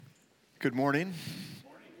Good morning.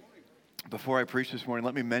 Before I preach this morning,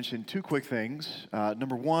 let me mention two quick things.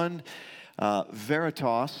 Number one,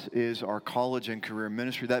 Veritas is our college and career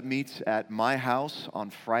ministry that meets at my house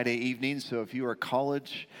on Friday evenings. So if you are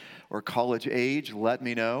college or college age, let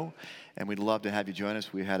me know, and we'd love to have you join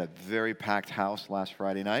us. We had a very packed house last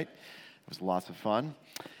Friday night. It was lots of fun.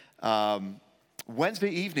 Wednesday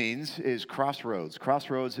evenings is Crossroads.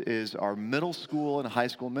 Crossroads is our middle school and high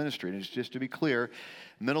school ministry. And it's just to be clear,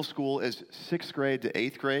 middle school is 6th grade to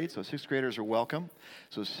 8th grade, so 6th graders are welcome.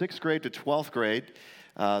 So 6th grade to 12th grade,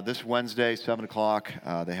 this Wednesday, 7 o'clock.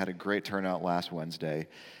 They had a great turnout last Wednesday.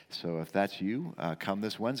 So if that's you, come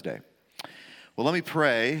this Wednesday. Well, let me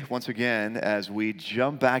pray once again as we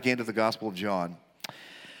jump back into the Gospel of John.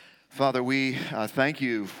 Father, we thank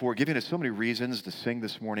you for giving us so many reasons to sing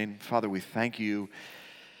this morning. Father, we thank you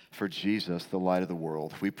for Jesus, the light of the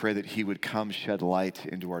world. We pray that he would come shed light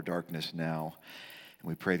into our darkness now. And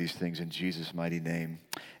we pray these things in Jesus' mighty name.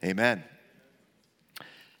 Amen.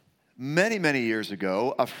 Many, many years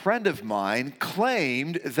ago, a friend of mine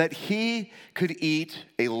claimed that he could eat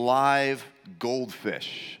a live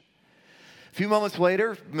goldfish. A few moments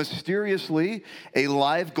later, mysteriously, a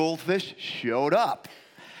live goldfish showed up.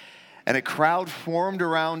 And a crowd formed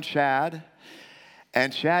around Chad,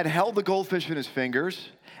 and Chad held the goldfish in his fingers,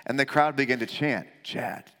 and the crowd began to chant,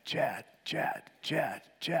 Chad, Chad, Chad, Chad,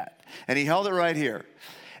 Chad. And he held it right here.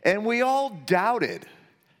 And we all doubted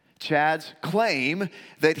Chad's claim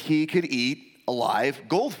that he could eat a live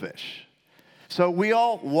goldfish. So we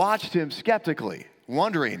all watched him skeptically,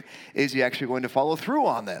 wondering, is he actually going to follow through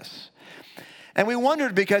on this? And we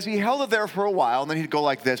wondered because he held it there for a while, and then he'd go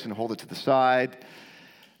like this and hold it to the side.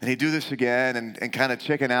 And he'd do this again and kind of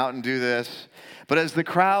chicken out and do this. But as the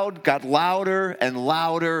crowd got louder and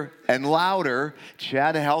louder and louder,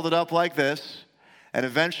 Chad held it up like this and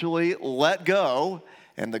eventually let go,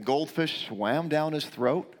 and the goldfish swam down his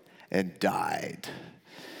throat and died.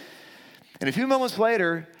 And a few moments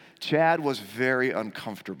later, Chad was very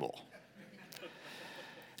uncomfortable.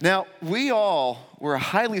 Now, we all were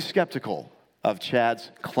highly skeptical of Chad's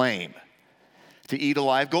claim to eat a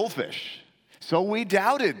live goldfish. So we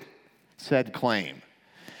doubted said claim.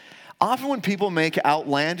 Often when people make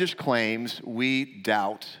outlandish claims, we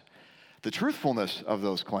doubt the truthfulness of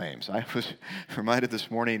those claims. I was reminded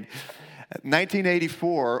this morning,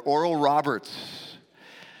 1984, Oral Roberts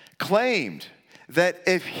claimed that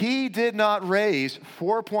if he did not raise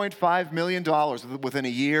 $4.5 million within a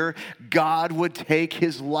year, God would take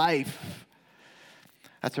his life.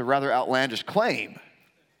 That's a rather outlandish claim.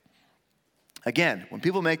 Again, when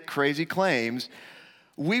people make crazy claims,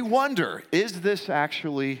 we wonder, is this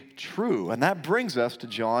actually true? And that brings us to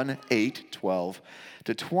John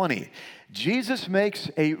 8:12-20. Jesus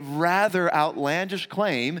makes a rather outlandish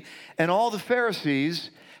claim, and all the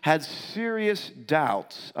Pharisees had serious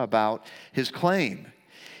doubts about his claim.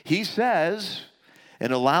 He says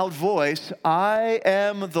in a loud voice, I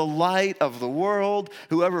am the light of the world.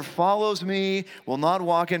 Whoever follows me will not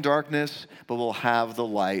walk in darkness, but will have the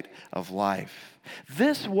light of life.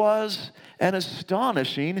 This was an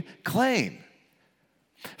astonishing claim.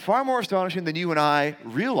 Far more astonishing than you and I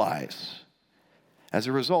realize. As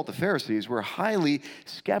a result, the Pharisees were highly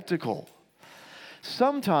skeptical.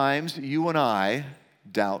 Sometimes you and I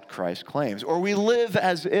doubt Christ's claims, or we live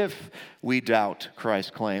as if we doubt Christ's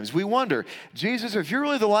claims. We wonder, Jesus, if you're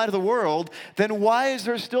really the light of the world, then why is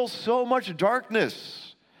there still so much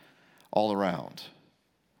darkness all around?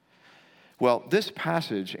 Well, this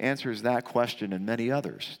passage answers that question and many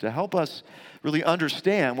others. To help us really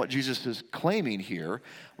understand what Jesus is claiming here,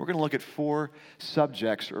 we're going to look at 4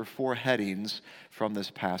 subjects or 4 headings from this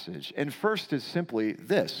passage. And first is simply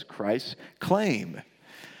this, Christ's claim.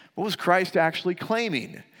 What was Christ actually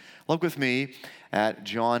claiming? Look with me at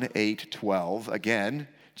John 8:12. Again,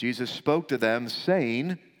 Jesus spoke to them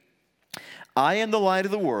saying, I am the light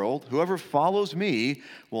of the world. Whoever follows me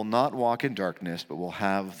will not walk in darkness, but will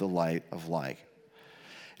have the light of life.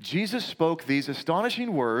 Jesus spoke these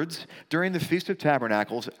astonishing words during the Feast of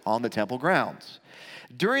Tabernacles on the temple grounds.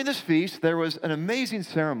 During this feast, there was an amazing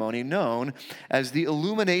ceremony known as the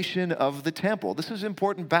illumination of the temple. This is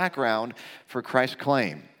important background for Christ's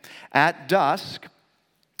claim. At dusk,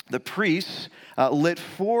 the priests lit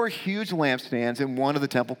 4 huge lampstands in one of the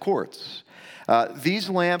temple courts. These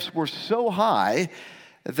lamps were so high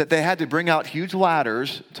that they had to bring out huge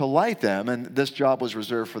ladders to light them, and this job was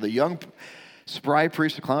reserved for the young spry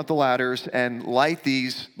priests to climb up the ladders and light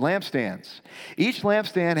these lampstands. Each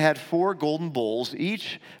lampstand had 4 golden bowls.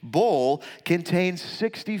 Each bowl contained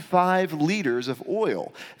 65 liters of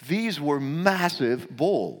oil. These were massive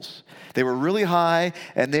bowls. They were really high,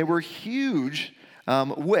 and they were huge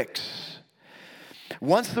wicks.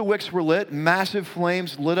 Once the wicks were lit, massive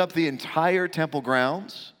flames lit up the entire temple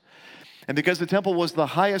grounds. And because the temple was the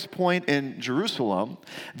highest point in Jerusalem,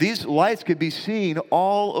 these lights could be seen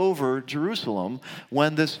all over Jerusalem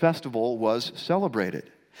when this festival was celebrated.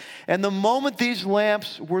 And the moment these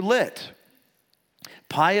lamps were lit,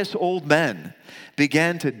 pious old men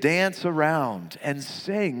began to dance around and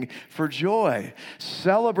sing for joy,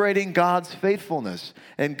 celebrating God's faithfulness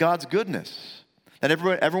and God's goodness. And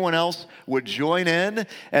everyone else would join in,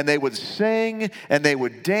 and they would sing, and they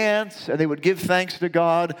would dance, and they would give thanks to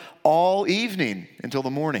God all evening until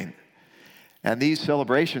the morning. And these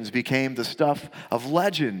celebrations became the stuff of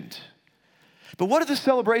legend. But what did this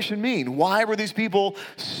celebration mean? Why were these people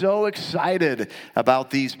so excited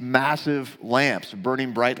about these massive lamps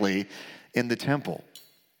burning brightly in the temple?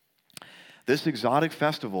 This exotic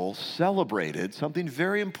festival celebrated something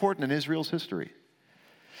very important in Israel's history.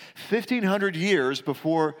 1,500 years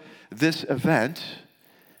before this event,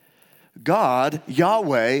 God,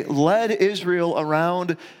 Yahweh, led Israel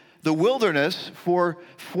around the wilderness for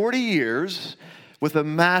 40 years with a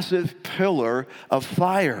massive pillar of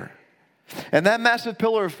fire. And that massive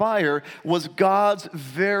pillar of fire was God's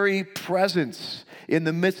very presence in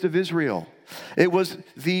the midst of Israel. It was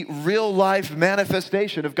the real-life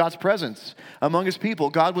manifestation of God's presence among his people.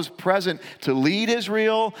 God was present to lead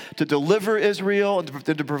Israel, to deliver Israel,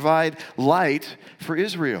 and to provide light for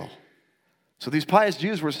Israel. So these pious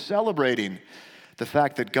Jews were celebrating the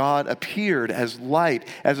fact that God appeared as light,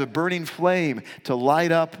 as a burning flame to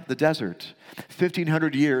light up the desert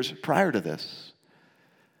 1,500 years prior to this.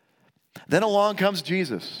 Then along comes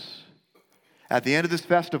Jesus at the end of this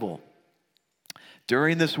festival,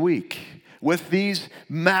 during this week, with these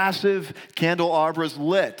massive candelabras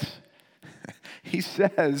lit. He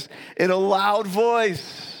says in a loud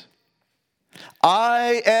voice,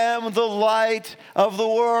 "I am the light of the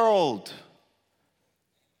world."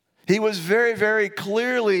 He was very, very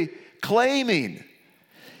clearly claiming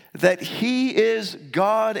that he is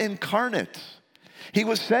God incarnate. He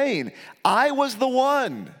was saying, I was the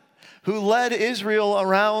one who led Israel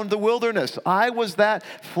around the wilderness. I was that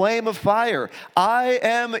flame of fire. I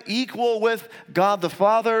am equal with God the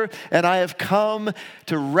Father, and I have come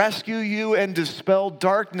to rescue you and dispel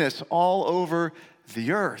darkness all over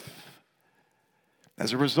the earth.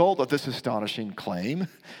 As a result of this astonishing claim,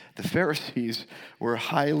 the Pharisees were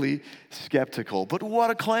highly skeptical. But what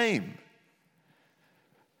a claim!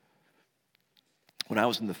 When I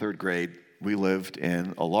was in the 3rd grade, we lived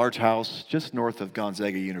in a large house just north of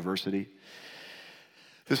Gonzaga University.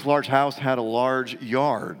 This large house had a large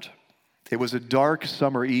yard. It was a dark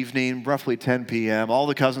summer evening, roughly 10 p.m. All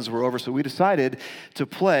the cousins were over, so we decided to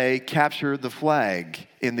play capture the flag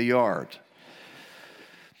in the yard.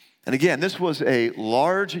 And again, this was a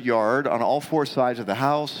large yard on all 4 sides of the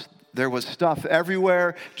house. There was stuff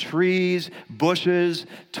everywhere: trees, bushes,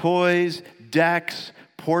 toys, decks,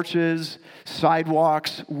 porches,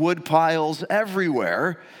 sidewalks, wood piles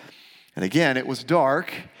everywhere. And again, it was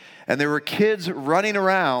dark, and there were kids running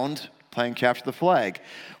around playing capture the flag.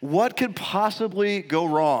 What could possibly go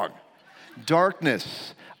wrong?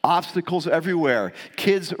 Darkness, obstacles everywhere,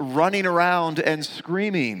 kids running around and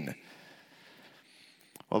screaming.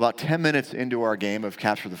 Well, about 10 minutes into our game of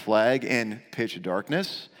capture the flag in pitch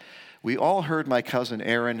darkness, we all heard my cousin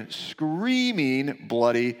Aaron screaming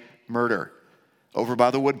bloody murder over by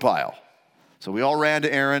the woodpile. So we all ran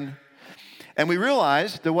to Aaron, and we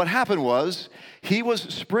realized that what happened was he was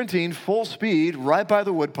sprinting full speed right by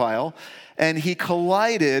the woodpile, and he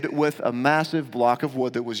collided with a massive block of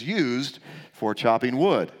wood that was used for chopping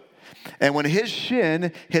wood. And when his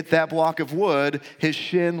shin hit that block of wood, his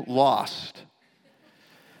shin lost.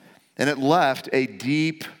 And it left a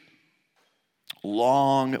deep,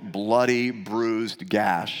 long, bloody, bruised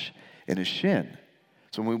gash in his shin.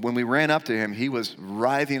 So when we ran up to him, he was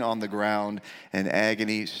writhing on the ground in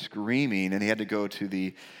agony, screaming, and he had to go to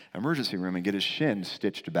the emergency room and get his shin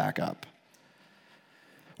stitched back up.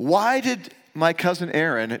 Why did my cousin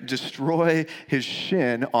Aaron destroy his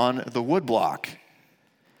shin on the woodblock?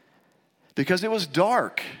 Because it was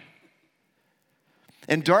dark.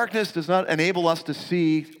 And darkness does not enable us to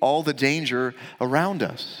see all the danger around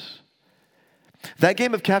us. That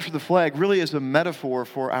game of capture the flag really is a metaphor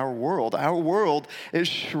for our world. Our world is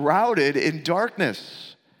shrouded in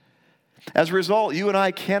darkness. As a result, you and I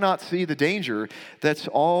cannot see the danger that's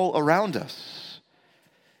all around us.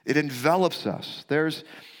 It envelops us. There's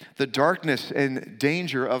the darkness and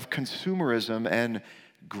danger of consumerism and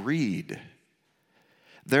greed.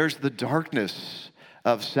 There's the darkness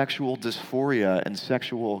of sexual dysphoria and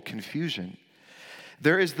sexual confusion.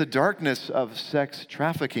 There is the darkness of sex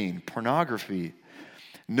trafficking, pornography,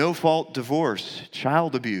 no-fault divorce,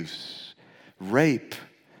 child abuse, rape,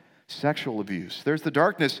 sexual abuse. There's the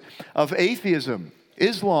darkness of atheism,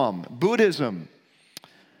 Islam, Buddhism,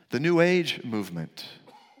 the New Age movement.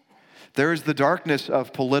 There is the darkness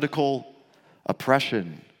of political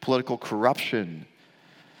oppression, political corruption.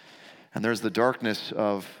 And there's the darkness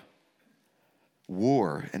of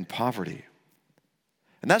war and poverty.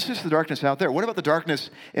 And that's just the darkness out there. What about the darkness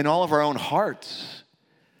in all of our own hearts?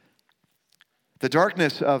 The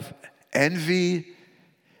darkness of envy,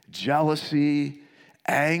 jealousy,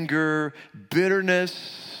 anger,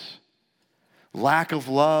 bitterness, lack of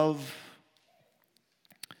love.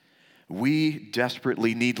 We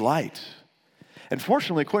desperately need light. And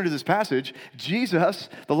fortunately, according to this passage, Jesus,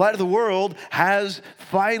 the light of the world, has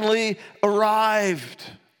finally arrived.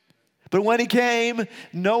 But when he came,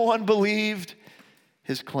 no one believed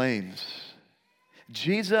his claims.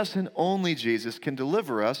 Jesus and only Jesus can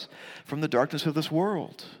deliver us from the darkness of this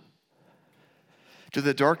world. To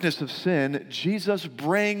the darkness of sin, Jesus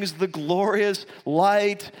brings the glorious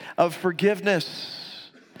light of forgiveness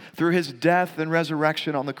through his death and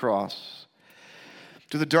resurrection on the cross.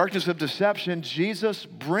 To the darkness of deception, Jesus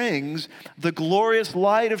brings the glorious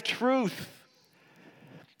light of truth.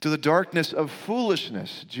 To the darkness of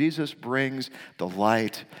foolishness, Jesus brings the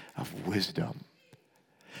light of wisdom.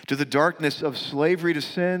 To the darkness of slavery to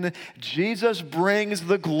sin, Jesus brings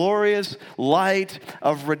the glorious light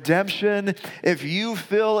of redemption. If you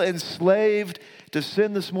feel enslaved to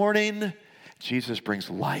sin this morning, Jesus brings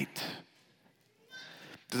light.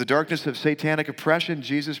 To the darkness of satanic oppression,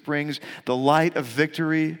 Jesus brings the light of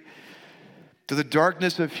victory. To the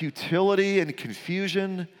darkness of futility and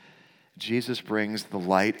confusion, Jesus brings the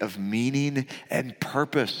light of meaning and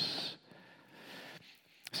purpose.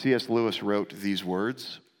 C.S. Lewis wrote these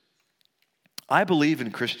words, "I believe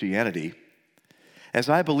in Christianity as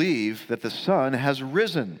I believe that the sun has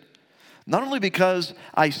risen, not only because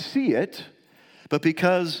I see it, but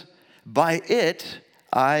because by it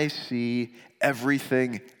I see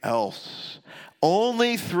everything else.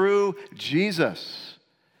 Only through Jesus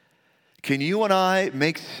can you and I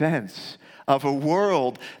make sense of a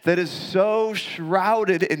world that is so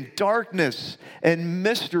shrouded in darkness and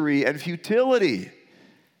mystery and futility.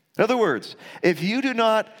 In other words, if you do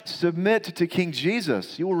not submit to King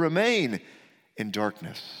Jesus, you will remain in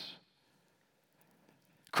darkness.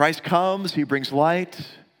 Christ comes, he brings light.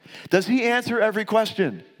 Does he answer every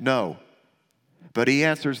question? No. But he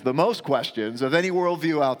answers the most questions of any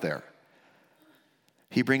worldview out there.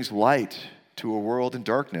 He brings light to a world in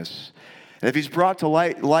darkness. And if he's brought to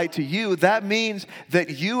light to you, that means that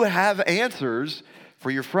you have answers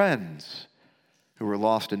for your friends who are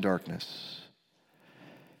lost in darkness.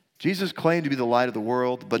 Jesus claimed to be the light of the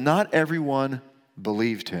world, but not everyone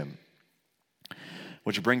believed him.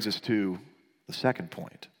 Which brings us to the second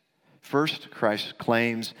point. First, Christ's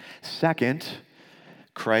claims. Second,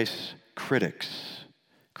 Christ's critics.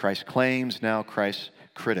 Christ's claims, now Christ's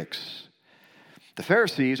critics. The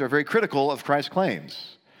Pharisees are very critical of Christ's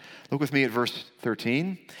claims. Look with me at verse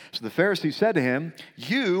 13. So the Pharisees said to him,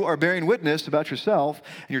 "You are bearing witness about yourself,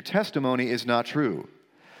 and your testimony is not true."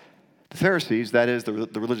 The Pharisees, that is, the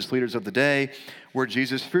religious leaders of the day, were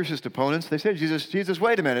Jesus' fiercest opponents. They said to Jesus,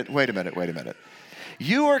 wait a minute.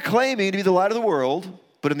 You are claiming to be the light of the world,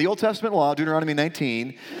 but in the Old Testament law, Deuteronomy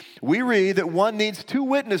 19, we read that one needs two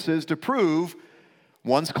witnesses to prove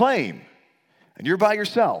one's claim. And you're by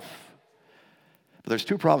yourself. But there's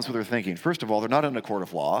two problems with their thinking. First of all, they're not in a court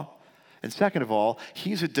of law. And second of all,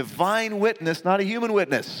 he's a divine witness, not a human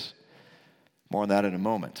witness. More on that in a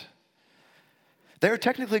moment. They're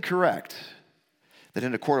technically correct that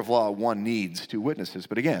in a court of law, one needs two witnesses.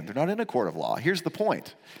 But again, they're not in a court of law. Here's the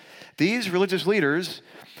point. These religious leaders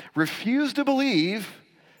refuse to believe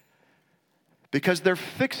because they're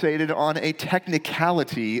fixated on a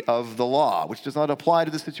technicality of the law, which does not apply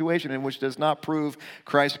to the situation and which does not prove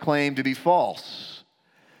Christ's claim to be false.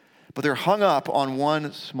 But they're hung up on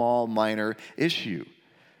one small, minor issue.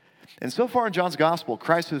 And so far in John's gospel,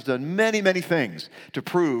 Christ has done many, many things to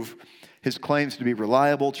prove his claims to be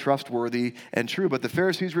reliable, trustworthy, and true. But the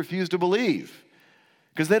Pharisees refuse to believe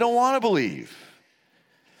because they don't want to believe.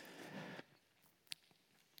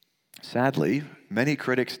 Sadly, many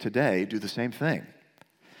critics today do the same thing.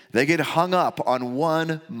 They get hung up on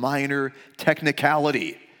one minor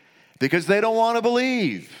technicality because they don't want to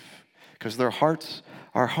believe, because their hearts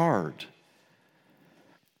are hard.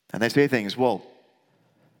 And they say things, well,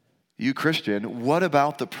 you Christian, what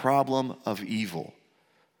about the problem of evil?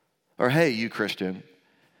 Or, hey, you Christian,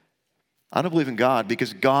 I don't believe in God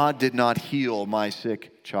because God did not heal my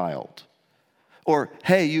sick child. Or,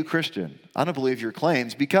 hey, you Christian, I don't believe your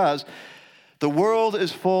claims because The world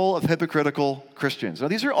is full of hypocritical Christians. Now,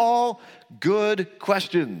 these are all good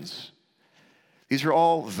questions. These are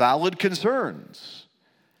all valid concerns.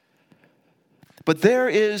 But there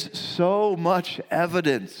is so much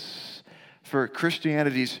evidence for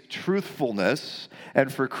Christianity's truthfulness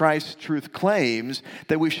and for Christ's truth claims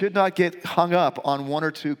that we should not get hung up on one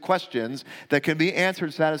or two questions that can be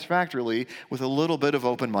answered satisfactorily with a little bit of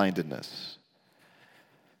open-mindedness.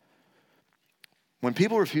 When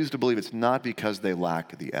people refuse to believe, it's not because they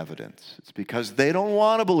lack the evidence. It's because they don't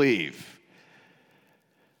want to believe.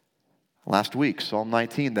 Last week, Psalm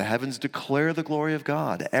 19, the heavens declare the glory of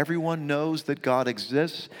God. Everyone knows that God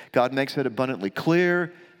exists. God makes it abundantly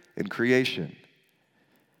clear in creation.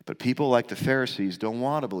 But people like the Pharisees don't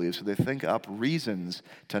want to believe, so they think up reasons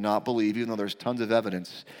to not believe, even though there's tons of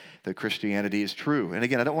evidence that Christianity is true. And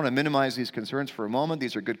again, I don't want to minimize these concerns for a moment.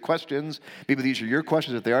 These are good questions. Maybe these are your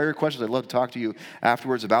questions. If they are your questions, I'd love to talk to you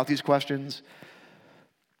afterwards about these questions.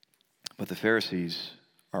 But the Pharisees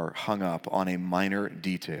are hung up on a minor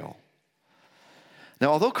detail. Now,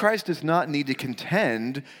 although Christ does not need to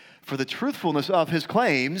contend for the truthfulness of his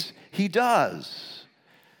claims, he does.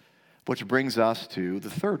 Which brings us to the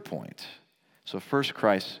third point. So first,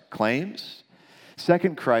 Christ's claims.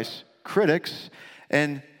 Second, Christ's critics.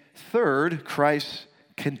 And third, Christ's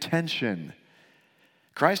contention.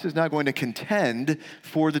 Christ is now going to contend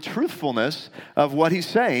for the truthfulness of what he's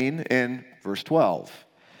saying in verse 12.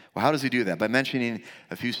 Well, how does he do that? By mentioning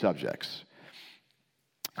a few subjects.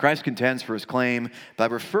 Christ contends for his claim by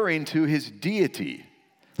referring to his deity.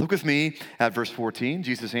 Look with me at verse 14.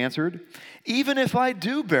 Jesus answered, "Even if I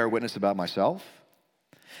do bear witness about myself,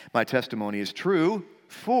 my testimony is true,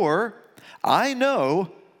 for I know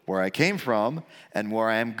where I came from and where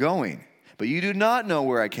I am going. But you do not know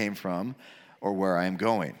where I came from or where I am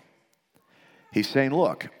going." He's saying,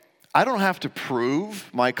 look, I don't have to prove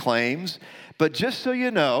my claims, but just so you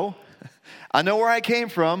know, I know where I came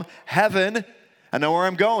from, heaven. I know where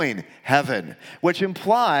I'm going, heaven, which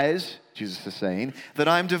implies, Jesus is saying, that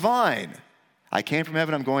I'm divine. I came from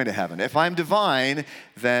heaven, I'm going to heaven. If I'm divine,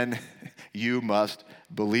 then you must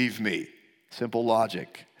believe me. Simple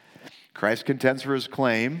logic. Christ contends for his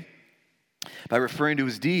claim by referring to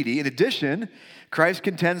his deity. In addition, Christ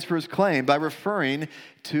contends for his claim by referring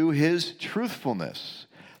to his truthfulness.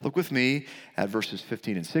 Look with me at verses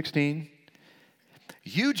 15 and 16.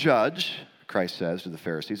 You judge, Christ says to the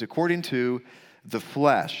Pharisees, according to the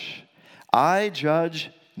flesh. I judge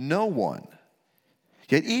no one.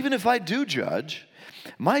 Yet even if I do judge,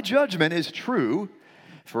 my judgment is true,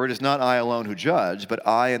 for it is not I alone who judge, but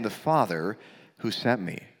I and the Father who sent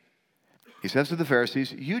me. He says to the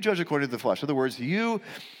Pharisees, you judge according to the flesh. In other words, you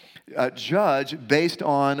judge based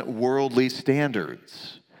on worldly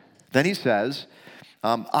standards. Then he says,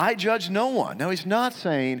 I judge no one. Now, he's not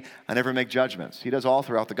saying I never make judgments. He does all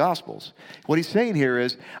throughout the Gospels. What he's saying here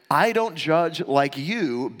is, I don't judge like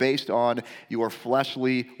you based on your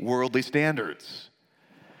fleshly, worldly standards.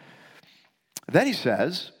 Then he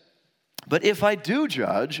says, but if I do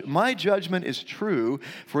judge, my judgment is true,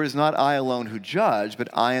 for it is not I alone who judge, but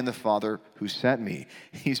I and the Father who sent me.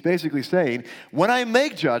 He's basically saying, when I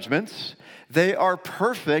make judgments, they are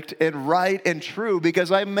perfect and right and true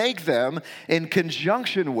because I make them in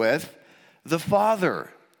conjunction with the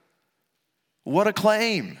Father. What a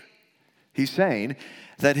claim. He's saying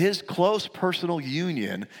that his close personal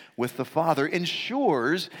union with the Father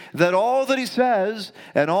ensures that all that he says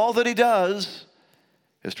and all that he does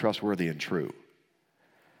is trustworthy and true.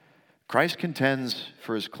 Christ contends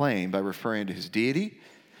for his claim by referring to his deity,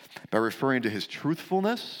 by referring to his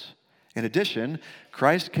truthfulness. In addition,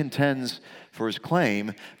 Christ contends for his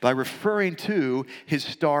claim by referring to his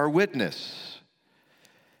star witness.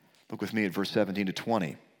 Look with me at verse 17 to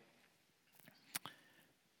 20.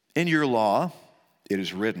 In your law, it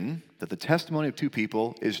is written that the testimony of two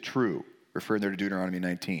people is true, referring there to Deuteronomy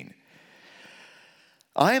 19.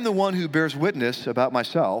 I am the one who bears witness about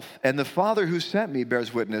myself, and the Father who sent me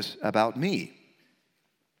bears witness about me.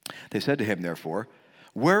 They said to him, therefore,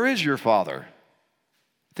 where is your father?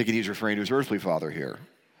 Thinking he's referring to his earthly father here.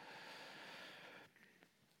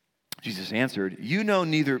 Jesus answered, you know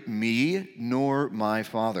neither me nor my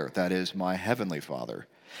Father, that is, my heavenly Father.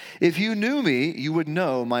 If you knew me, you would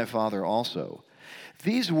know my Father also.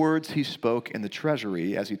 These words he spoke in the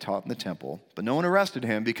treasury as he taught in the temple, but no one arrested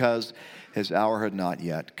him because his hour had not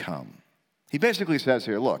yet come. He basically says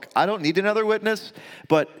here, look, I don't need another witness,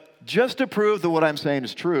 but just to prove that what I'm saying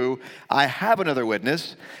is true, I have another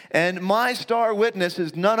witness, and my star witness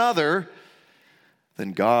is none other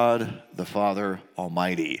than God the Father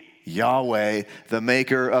Almighty, Yahweh, the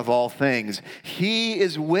maker of all things. He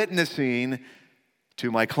is witnessing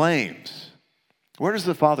to my claims. Where does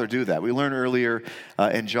the Father do that? We learned earlier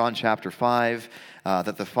in John chapter 5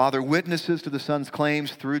 that the Father witnesses to the Son's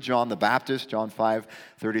claims through John the Baptist, John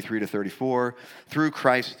 5:33 to 34, through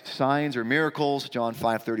Christ's signs or miracles, John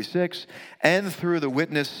 5:36, and through the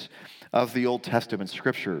witness of the Old Testament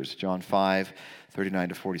scriptures, John 5:39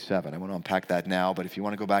 to 47. I want to unpack that now, but if you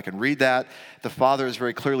want to go back and read that, the Father is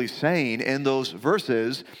very clearly saying in those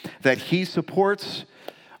verses that he supports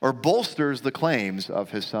or bolsters the claims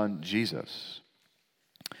of his Son Jesus.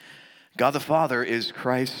 God the Father is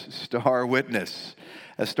Christ's star witness.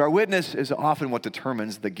 A star witness is often what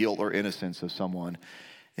determines the guilt or innocence of someone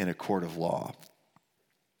in a court of law.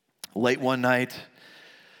 Late one night,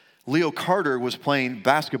 Leo Carter was playing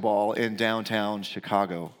basketball in downtown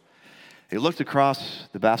Chicago. He looked across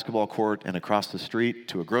the basketball court and across the street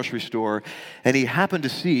to a grocery store, and he happened to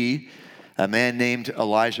see a man named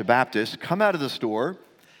Elijah Baptist come out of the store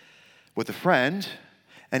with a friend,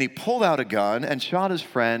 and he pulled out a gun and shot his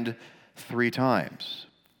friend 3 times.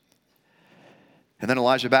 And then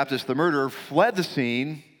Elijah Baptist, the murderer, fled the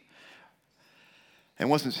scene and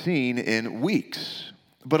wasn't seen in weeks.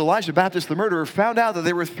 But Elijah Baptist, the murderer, found out that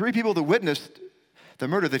there were 3 people that witnessed the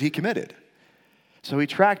murder that he committed. So he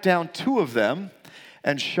tracked down 2 of them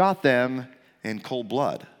and shot them in cold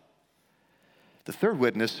blood. The 3rd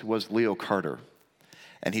witness was Leo Carter.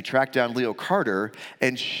 And he tracked down Leo Carter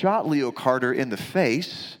and shot Leo Carter in the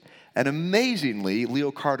face. And amazingly,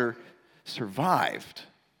 Leo Carter survived.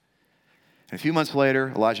 And a few months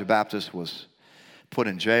later, Elijah Baptist was put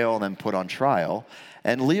in jail and then put on trial.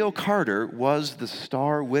 And Leo Carter was the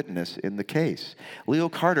star witness in the case. Leo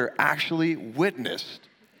Carter actually witnessed.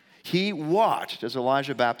 He watched as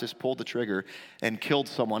Elijah Baptist pulled the trigger and killed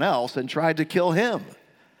someone else and tried to kill him.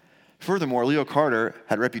 Furthermore, Leo Carter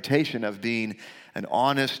had a reputation of being an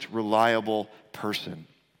honest, reliable person.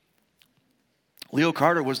 Leo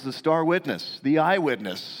Carter was the star witness, the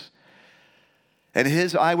eyewitness. And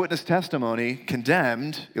his eyewitness testimony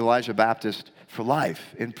condemned Elijah Baptist for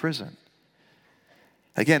life in prison.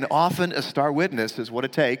 Again, often a star witness is what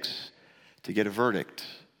it takes to get a verdict.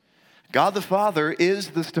 God the Father is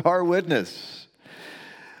the star witness.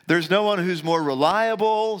 There's no one who's more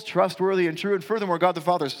reliable, trustworthy, and true. And furthermore, God the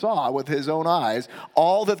Father saw with his own eyes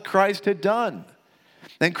all that Christ had done.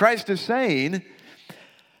 And Christ is saying,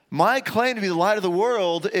 my claim to be the light of the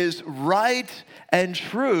world is right and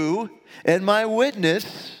true, and my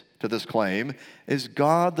witness to this claim is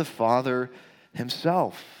God the Father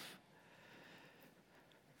himself.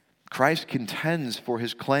 Christ contends for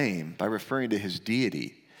his claim by referring to his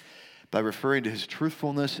deity, by referring to his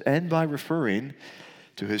truthfulness, and by referring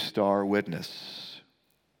to his star witness.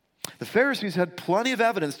 The Pharisees had plenty of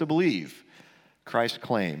evidence to believe Christ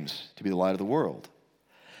claims to be the light of the world.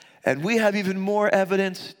 And we have even more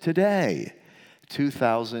evidence today,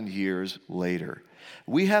 2,000 years later.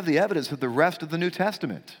 We have the evidence of the rest of the New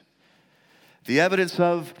Testament. The evidence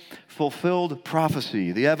of fulfilled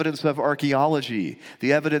prophecy, the evidence of archaeology,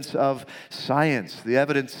 the evidence of science, the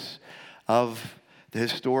evidence of the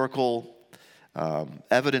historical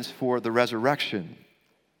evidence for the resurrection,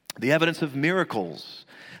 the evidence of miracles,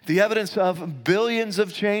 the evidence of billions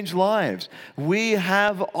of changed lives. We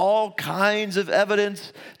have all kinds of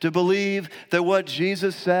evidence to believe that what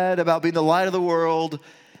Jesus said about being the light of the world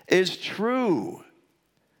is true.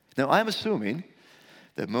 Now, I'm assuming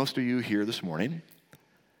that most of you here this morning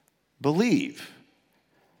believe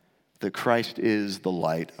that Christ is the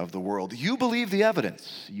light of the world. You believe the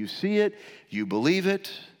evidence. You see it, you believe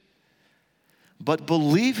it. But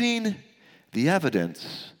believing the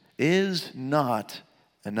evidence is not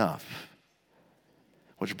enough.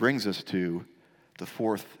 Which brings us to the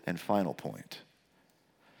 4th and final point.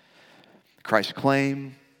 Christ's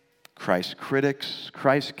claim, Christ's critics,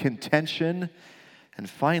 Christ's contention, and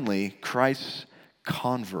finally, Christ's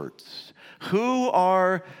converts. Who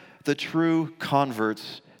are the true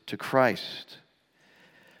converts to Christ?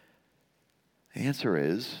 The answer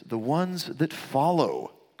is the ones that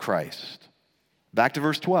follow Christ. Back to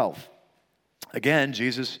verse 12. Again,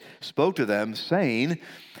 Jesus spoke to them, saying,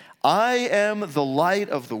 I am the light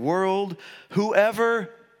of the world. Whoever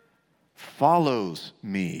follows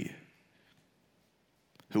me,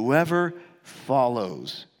 whoever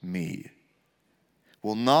follows me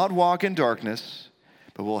will not walk in darkness,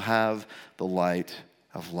 but will have the light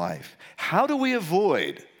of life. How do we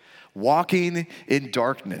avoid walking in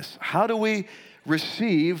darkness? How do we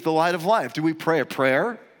receive the light of life? Do we pray a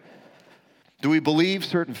prayer? Do we believe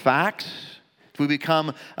certain facts? Do we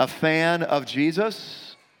become a fan of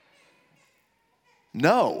Jesus?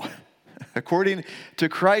 No. According to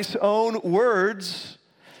Christ's own words,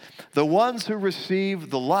 the ones who receive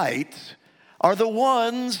the light are the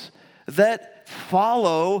ones that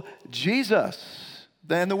follow Jesus.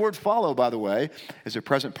 And the word follow, by the way, is a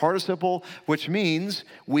present participle, which means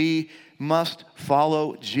we must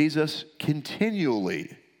follow Jesus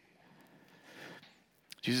continually.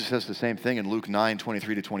 Jesus says the same thing in Luke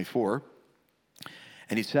 9:23-24.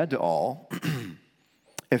 And he said to all,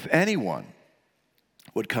 if anyone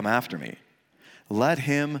would come after me, let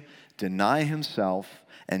him deny himself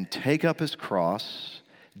and take up his cross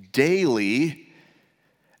daily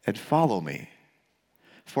and follow me.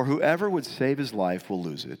 For whoever would save his life will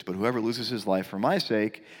lose it, but whoever loses his life for my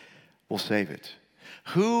sake will save it.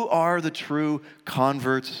 Who are the true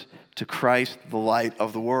converts to Christ, the light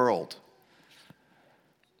of the world?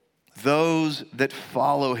 Those that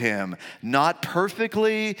follow him, not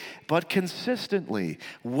perfectly, but consistently.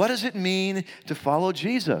 What does it mean to follow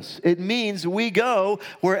Jesus? It means we go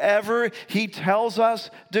wherever he tells us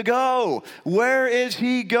to go. Where is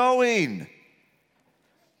he going?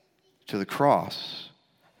 To the cross.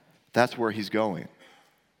 That's where he's going.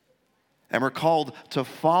 And we're called to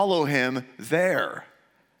follow him there.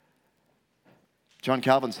 John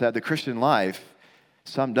Calvin said the Christian life,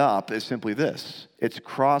 summed up, is simply this: it's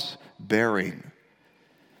cross-bearing.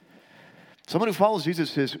 Someone who follows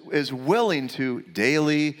Jesus is willing to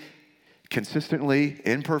daily, consistently,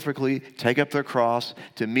 imperfectly take up their cross,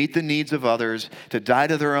 to meet the needs of others, to die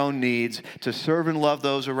to their own needs, to serve and love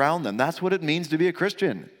those around them. That's what it means to be a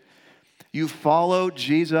Christian. You follow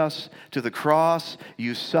Jesus to the cross,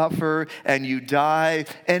 you suffer, and you die.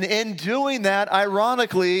 And in doing that,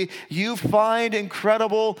 ironically, you find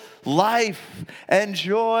incredible life and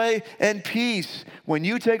joy and peace. When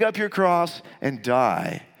you take up your cross and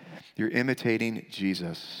die, you're imitating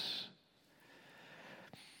Jesus.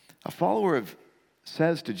 A follower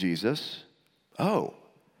says to Jesus, oh,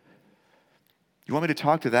 you want me to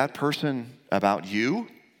talk to that person about you?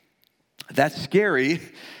 That's scary,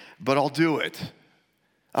 but I'll do it.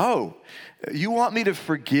 Oh, you want me to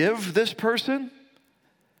forgive this person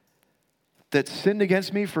that sinned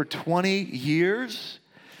against me for 20 years?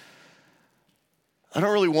 I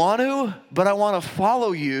don't really want to, but I want to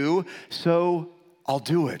follow you, so I'll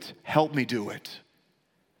do it. Help me do it.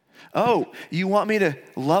 Oh, you want me to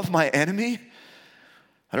love my enemy?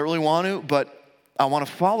 I don't really want to, but I want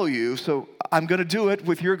to follow you, so I'm going to do it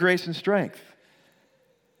with your grace and strength.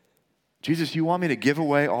 Jesus, you want me to give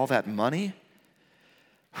away all that money?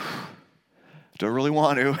 Don't really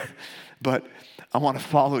want to, but I want to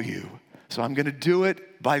follow you. So I'm going to do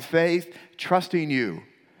it by faith, trusting you.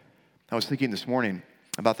 I was thinking this morning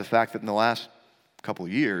about the fact that in the last couple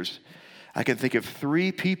of years, I can think of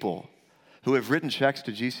 3 people who have written checks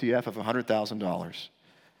to GCF of $100,000.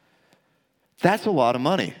 That's a lot of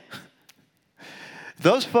money.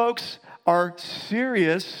 Those folks are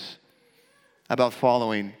serious about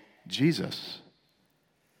following Jesus.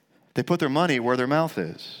 They put their money where their mouth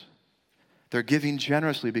is. They're giving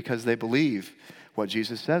generously because they believe what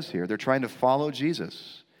Jesus says here. They're trying to follow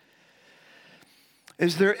Jesus.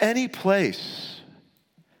 Is there any place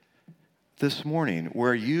this morning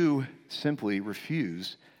where you simply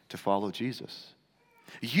refuse to follow Jesus?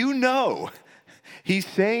 You know he's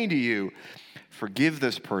saying to you, forgive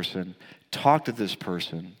this person, talk to this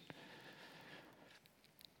person,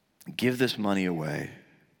 give this money away,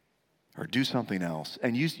 or do something else.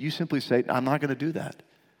 And you simply say, I'm not going to do that.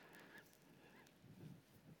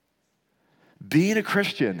 Being a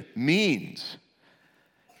Christian means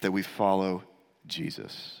that we follow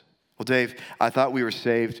Jesus. Well, Dave, I thought we were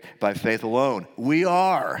saved by faith alone. We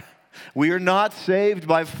are. We are not saved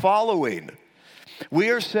by following. We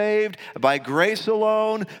are saved by grace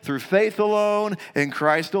alone, through faith alone, in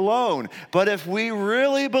Christ alone. But if we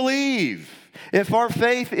really believe, if our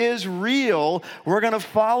faith is real, we're going to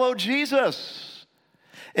follow Jesus.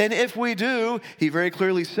 And if we do, he very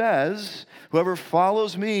clearly says, whoever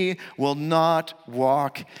follows me will not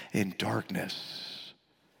walk in darkness.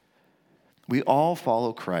 We all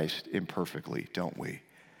follow Christ imperfectly, don't we?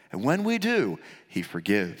 And when we do, he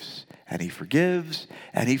forgives, and he forgives,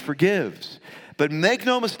 and he forgives. But make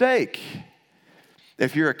no mistake,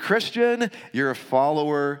 if you're a Christian, you're a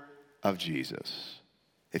follower of Jesus.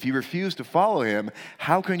 If you refuse to follow him,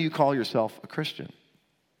 how can you call yourself a Christian?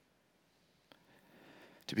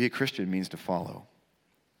 To be a Christian means to follow.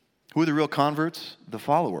 Who are the real converts? The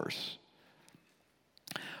followers.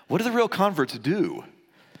 What do the real converts do?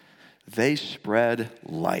 They spread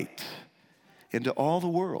light into all the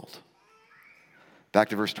world. Back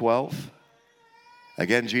to verse 12.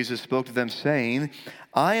 Again, Jesus spoke to them saying,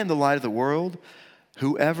 I am the light of the world.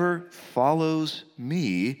 Whoever follows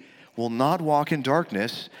me will not walk in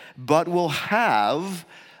darkness, but will have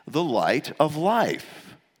the light of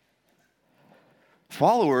life.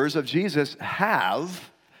 Followers of Jesus have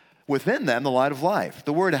within them the light of life.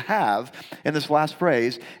 The word have in this last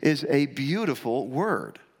phrase is a beautiful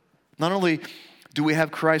word. Not only do we have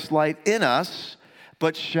Christ's light in us,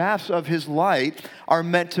 but shafts of his light are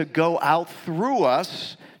meant to go out through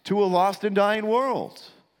us to a lost and dying world.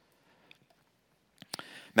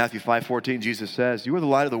 Matthew 5:14, Jesus says, "You are the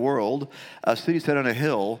light of the world. A city set on a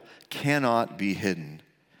hill cannot be hidden."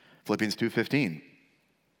 Philippians 2:15,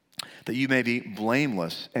 "That you may be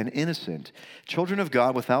blameless and innocent, children of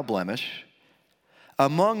God without blemish,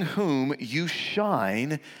 among whom you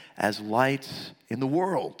shine as lights in the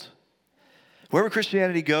world." Wherever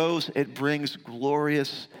Christianity goes, it brings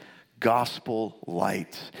glorious gospel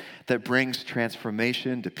light that brings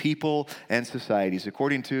transformation to people and societies.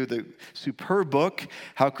 According to the superb book,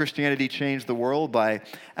 How Christianity Changed the World by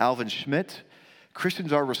Alvin Schmidt,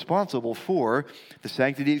 Christians are responsible for the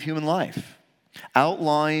sanctity of human life,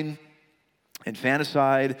 outlawing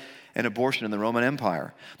infanticide and abortion in the Roman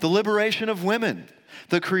Empire, the liberation of women,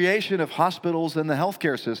 the creation of hospitals and the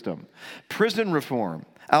healthcare system, prison reform,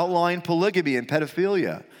 outlawing polygamy and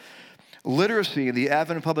pedophilia, literacy and the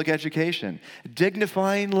advent of public education,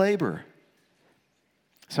 dignifying labor,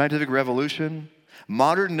 scientific revolution,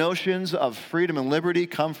 modern notions of freedom and liberty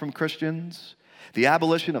come from Christians, the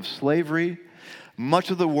abolition of slavery,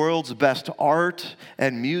 much of the world's best art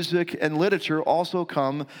and music and literature also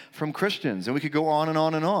come from Christians. And we could go on and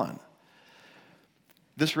on and on.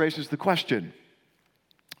 This raises the question,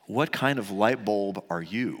 what kind of light bulb are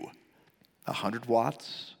you? 100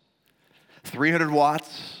 watts? 300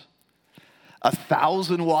 watts?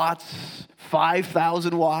 1,000 watts,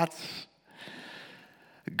 5,000 watts.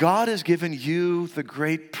 God has given you the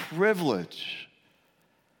great privilege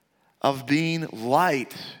of being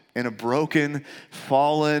light in a broken,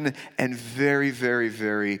 fallen, and very, very,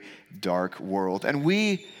 very dark world. And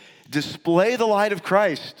we display the light of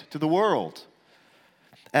Christ to the world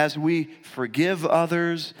as we forgive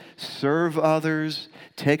others, serve others,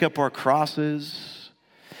 take up our crosses,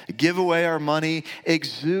 give away our money,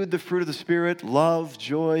 exude the fruit of the Spirit, love,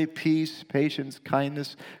 joy, peace, patience,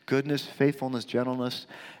 kindness, goodness, faithfulness, gentleness,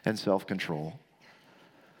 and self-control.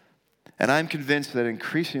 And I'm convinced that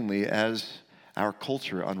increasingly as our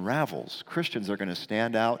culture unravels, Christians are going to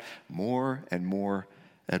stand out more and more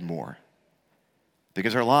and more.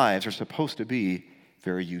 Because our lives are supposed to be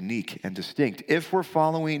very unique and distinct. If we're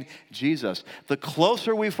following Jesus, the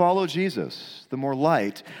closer we follow Jesus, the more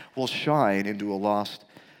light will shine into a lost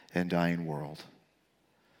and dying world.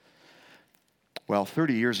 Well,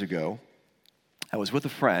 30 years ago, I was with a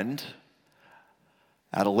friend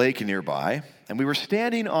at a lake nearby, and we were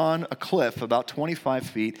standing on a cliff about 25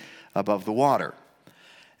 feet above the water.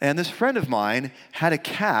 And this friend of mine had a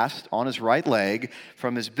cast on his right leg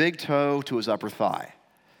from his big toe to his upper thigh.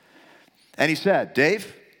 And he said,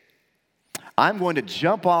 "Dave, I'm going to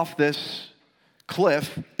jump off this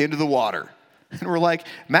cliff into the water." And we're like,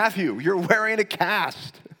 "Matthew, you're wearing a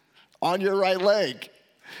cast on your right leg."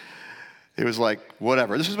 It was like,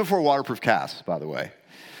 whatever. This was before waterproof casts, by the way.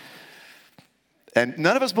 And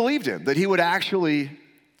none of us believed him that he would actually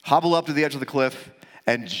hobble up to the edge of the cliff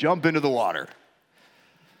and jump into the water.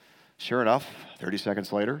 Sure enough, 30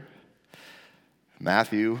 seconds later,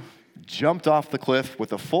 Matthew jumped off the cliff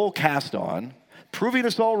with a full cast on, proving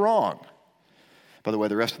us all wrong. By the way,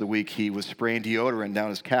 the rest of the week, he was spraying deodorant down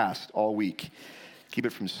his cast all week. Keep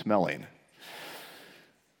it from smelling.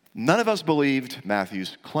 None of us believed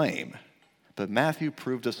Matthew's claim, but Matthew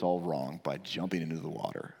proved us all wrong by jumping into the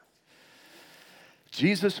water.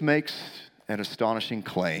 Jesus makes an astonishing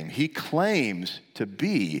claim. He claims to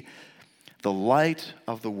be the light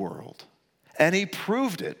of the world, and he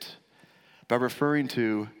proved it by referring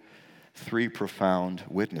to three profound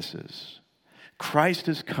witnesses. Christ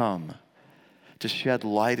has come to shed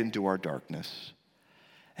light into our darkness,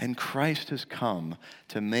 and Christ has come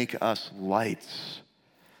to make us lights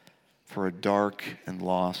for a dark and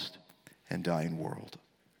lost and dying world.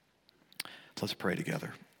 Let's pray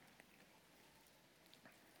together.